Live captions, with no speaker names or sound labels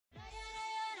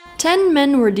10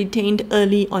 men were detained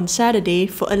early on Saturday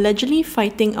for allegedly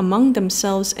fighting among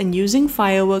themselves and using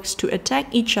fireworks to attack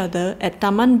each other at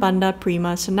Taman Bandar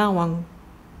Prima Senawang.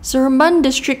 Seremban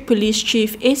District Police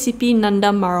Chief ACP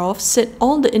Nanda Marov said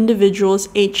all the individuals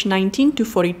aged 19 to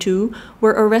 42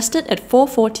 were arrested at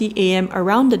 4:40 a.m.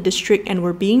 around the district and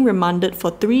were being remanded for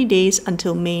 3 days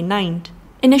until May 9th.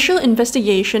 Initial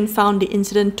investigation found the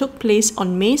incident took place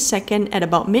on May 2nd at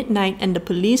about midnight and the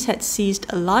police had seized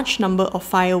a large number of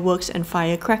fireworks and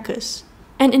firecrackers.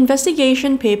 An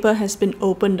investigation paper has been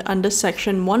opened under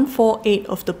Section 148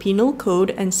 of the Penal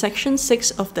Code and Section 6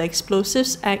 of the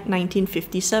Explosives Act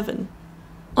 1957.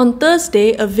 On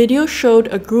Thursday, a video showed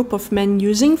a group of men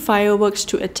using fireworks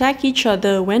to attack each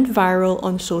other went viral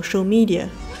on social media.